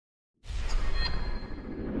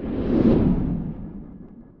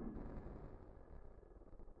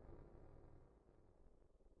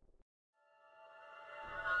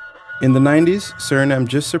In the 90s, Suriname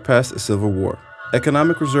just surpassed a civil war.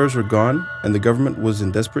 Economic reserves were gone, and the government was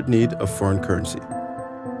in desperate need of foreign currency.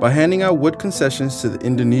 By handing out wood concessions to the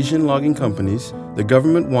Indonesian logging companies, the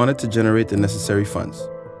government wanted to generate the necessary funds.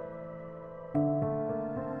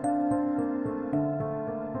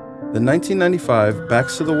 The 1995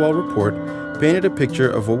 Backs to the Wall report painted a picture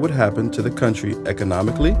of what would happen to the country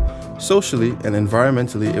economically, socially, and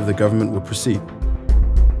environmentally if the government would proceed.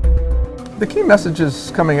 The key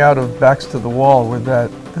messages coming out of Backs to the Wall were that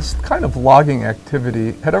this kind of logging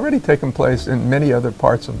activity had already taken place in many other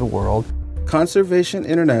parts of the world. Conservation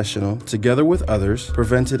International, together with others,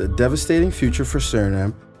 prevented a devastating future for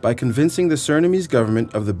Suriname by convincing the Surinamese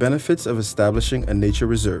government of the benefits of establishing a nature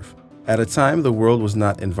reserve. At a time, the world was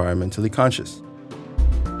not environmentally conscious.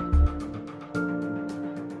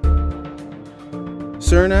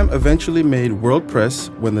 Suriname eventually made world press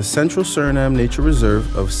when the Central Suriname Nature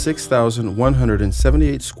Reserve of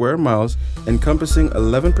 6,178 square miles, encompassing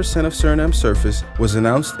 11% of Suriname's surface, was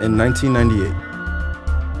announced in 1998.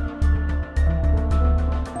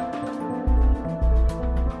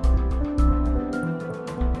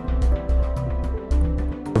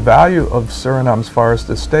 The value of Suriname's forest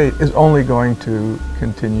estate is only going to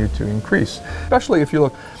continue to increase, especially if you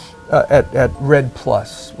look at RED+,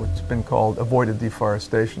 what's been called avoided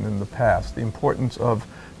deforestation in the past, the importance of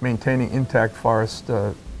maintaining intact forest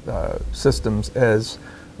systems as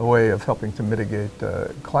a way of helping to mitigate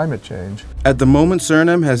climate change. At the moment,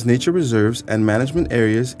 Suriname has nature reserves and management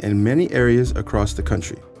areas in many areas across the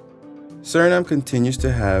country. Suriname continues to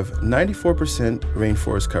have 94%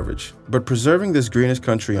 rainforest coverage, but preserving this greenest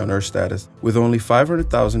country on Earth status with only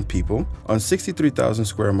 500,000 people on 63,000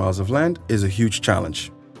 square miles of land is a huge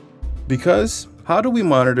challenge. Because how do we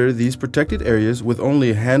monitor these protected areas with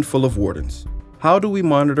only a handful of wardens? How do we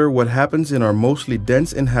monitor what happens in our mostly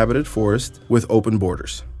dense inhabited forest with open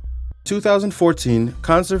borders? 2014,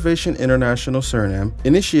 Conservation International Suriname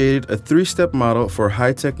initiated a three-step model for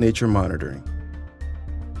high-tech nature monitoring.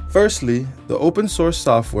 Firstly, the open source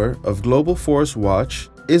software of Global Forest Watch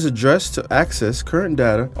is addressed to access current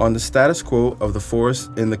data on the status quo of the forests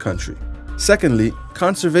in the country. Secondly,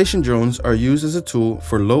 conservation drones are used as a tool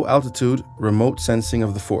for low-altitude, remote sensing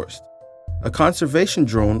of the forest. A conservation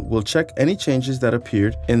drone will check any changes that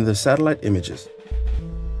appeared in the satellite images.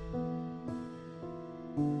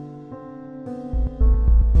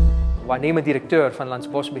 Waarnemend directeur van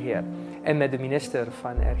Landbouwbeheer en met de minister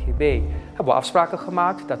van RGB hebben we afspraken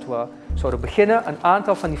gemaakt dat we zouden beginnen een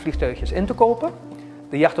aantal van die vliegtuigjes in te kopen,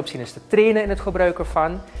 de jachtopzieners te trainen in het gebruik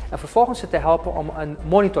ervan en vervolgens ze te helpen om een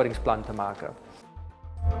monitoringsplan te maken.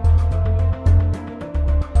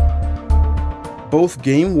 Both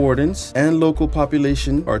game wardens and local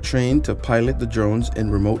population are trained to pilot the drones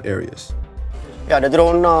in remote areas. Ja, de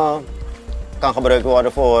drone kan gebruikt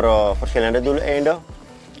worden voor verschillende doeleinden,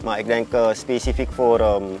 maar ik denk specifiek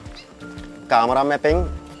voor camera mapping.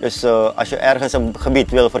 Dus als je ergens een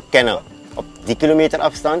gebied wil verkennen op 10 kilometer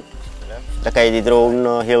afstand, dan kan je die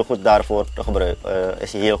drone heel goed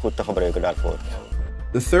te gebruiken daarvoor.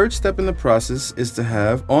 The third step in the process is to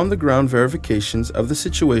have on-the-ground verifications of the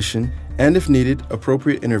situation and, if needed,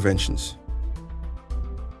 appropriate interventions.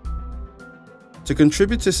 To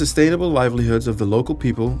contribute to sustainable livelihoods of the local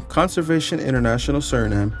people, Conservation International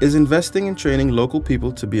Suriname is investing in training local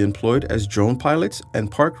people to be employed as drone pilots and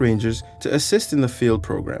park rangers to assist in the field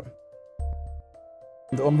program.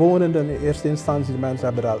 De omwonenden in eerste instantie, de mensen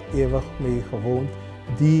hebben er al eeuwig mee gewoond,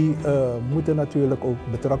 die moeten natuurlijk ook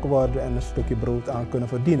betrokken worden en een stukje brood aan kunnen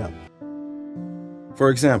verdienen. For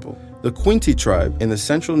example, the Quinti tribe in the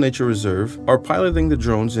Central Nature Reserve are piloting the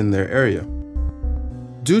drones in their area.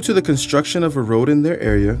 Due to the construction of a road in their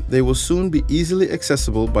area, they will soon be easily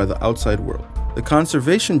accessible by the outside world. The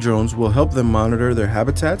conservation drones will help them monitor their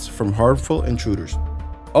habitats from harmful intruders.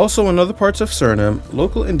 Also, in other parts of Suriname,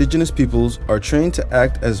 local indigenous peoples are trained to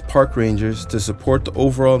act as park rangers to support the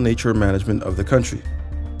overall nature management of the country,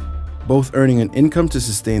 both earning an income to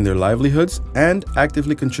sustain their livelihoods and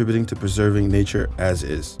actively contributing to preserving nature as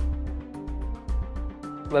is.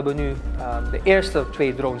 We hebben nu de eerste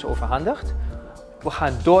 2 drones overhandigd. We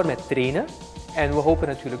gaan door met trainen en we hopen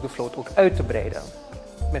natuurlijk de vloot ook uit te breiden.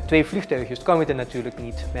 Met 2 vliegtuigjes kan je er natuurlijk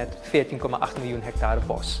niet met 14,8 miljoen hectare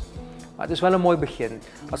bos. Maar het is wel een mooi begin.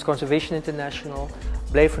 Als Conservation International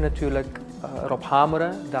blijven we natuurlijk erop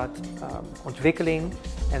hameren dat ontwikkeling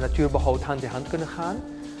en natuurbehoud hand in hand kunnen gaan.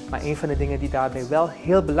 Maar een van de dingen die daarbij wel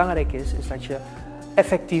heel belangrijk is dat je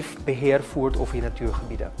effectief beheer voert over je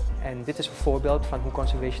natuurgebieden. En dit is een voorbeeld van hoe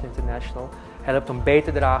Conservation International helpt om bij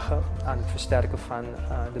te dragen aan het versterken van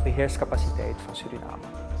de beheerscapaciteit van Suriname.